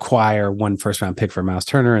acquire 1 first round pick for Miles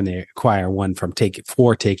Turner, and they acquire 1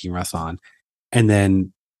 for taking Russ on, and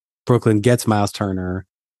then Brooklyn gets Miles Turner,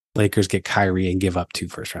 Lakers get Kyrie, and give up 2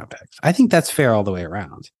 first round picks. I think that's fair all the way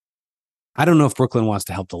around. I don't know if Brooklyn wants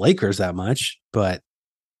to help the Lakers that much, but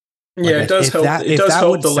it does help. It does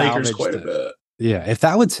help the Lakers quite a bit. Yeah, if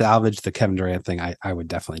that would salvage the Kevin Durant thing, I would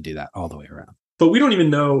definitely do that all the way around. But we don't even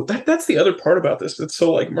know that's the other part about this. It's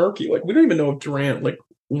so like murky. Like we don't even know if Durant like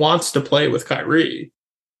wants to play with Kyrie.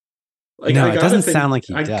 Like, no, it doesn't sound like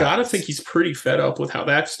he does. I gotta think he's pretty fed up with how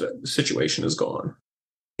that situation has gone.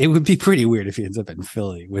 It would be pretty weird if he ends up in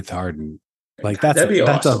Philly with Harden. Like that's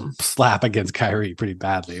awesome. A slap against Kyrie pretty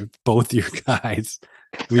badly. If both your guys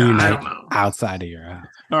reunite outside of your house.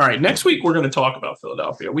 All right, next week we're going to talk about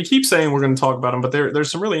Philadelphia. We keep saying we're going to talk about them, but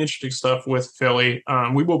there's some really interesting stuff with Philly.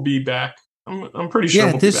 We will be back. I'm pretty sure.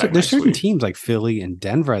 Yeah, there's certain teams like Philly and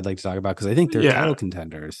Denver I'd like to talk about because I think they're title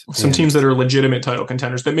contenders. Some teams that are legitimate title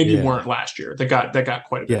contenders that maybe weren't last year. That got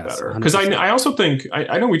quite a bit better. Because I also think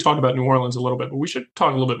I know we talked about New Orleans a little bit, but we should talk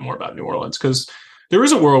a little bit more about New Orleans because there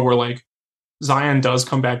is a world where like Zion does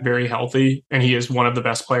come back very healthy and he is one of the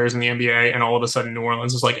best players in the NBA, and all of a sudden New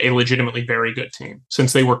Orleans is like a legitimately very good team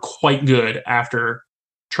since they were quite good after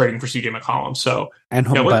trading for CJ McCollum. So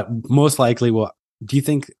but most likely, do you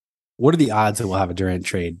think? What are the odds that we'll have a Durant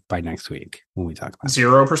trade by next week when we talk about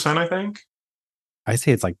 0%? I think. I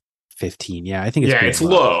say it's like 15. Yeah, I think it's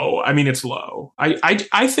low. I mean, it's low. I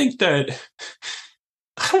think that.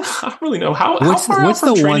 I don't really know what's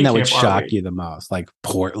the one that would shock you the most, like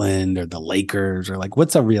Portland or the Lakers, or like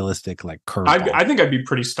what's a realistic like curve? I think I'd be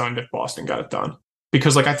pretty stunned if Boston got it done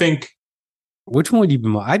because like I think which one would you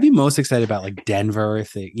be I'd be most excited about like Denver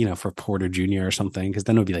if they for Porter Jr. or something, because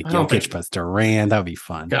then it would be like Jokic plus Durant. That would be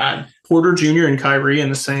fun. God, Porter Jr. and Kyrie in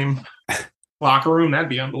the same locker room, that'd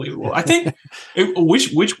be unbelievable. I think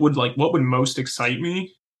which would like what would most excite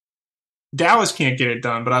me. Dallas can't get it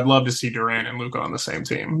done, but I'd love to see Durant and Luka on the same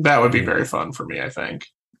team. That would be very fun for me, I think.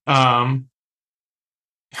 I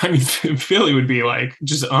mean, Philly would be like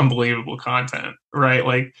just unbelievable content, right?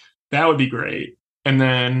 Like that would be great. And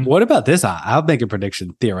then what about this? I'll make a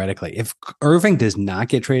prediction theoretically. If Irving does not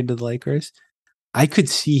get traded to the Lakers, I could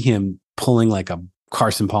see him pulling like a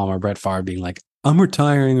Carson Palmer, Brett Favre being like, I'm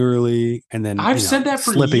retiring early, and then I've said that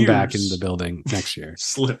for slipping years. Back into the building next year.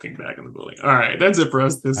 Slipping back in the building. All right, that's it for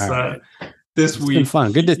us this week. It's been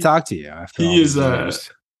fun. Good to talk to you. He is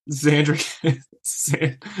Zandrick.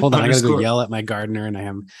 Hold on, I gotta go yell at my gardener, and I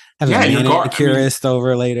have a manicurist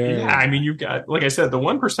over later. Yeah, I mean, you've got, like I said, the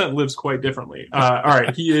 1% lives quite differently. All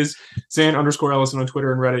right, he is Zan_Ellison on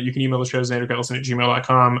Twitter and Reddit. You can email the show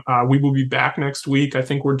ZandrickEllison@gmail.com. We will be back next week. I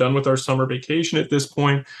think we're done with our summer vacation at this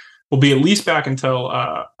point. We'll be at least back until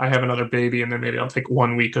I have another baby, and then maybe I'll take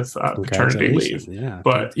 1 week of paternity leave. Yeah,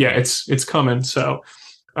 but yeah, it's coming. So,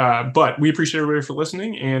 but we appreciate everybody for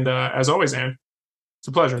listening, and as always, Ann, it's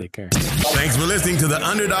a pleasure. Take care. Thanks for listening to the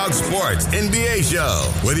Underdog Sports NBA show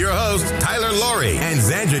with your hosts Tyler Laurie and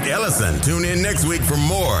Zandrick Ellison. Tune in next week for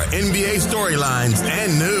more NBA storylines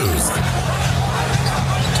and news.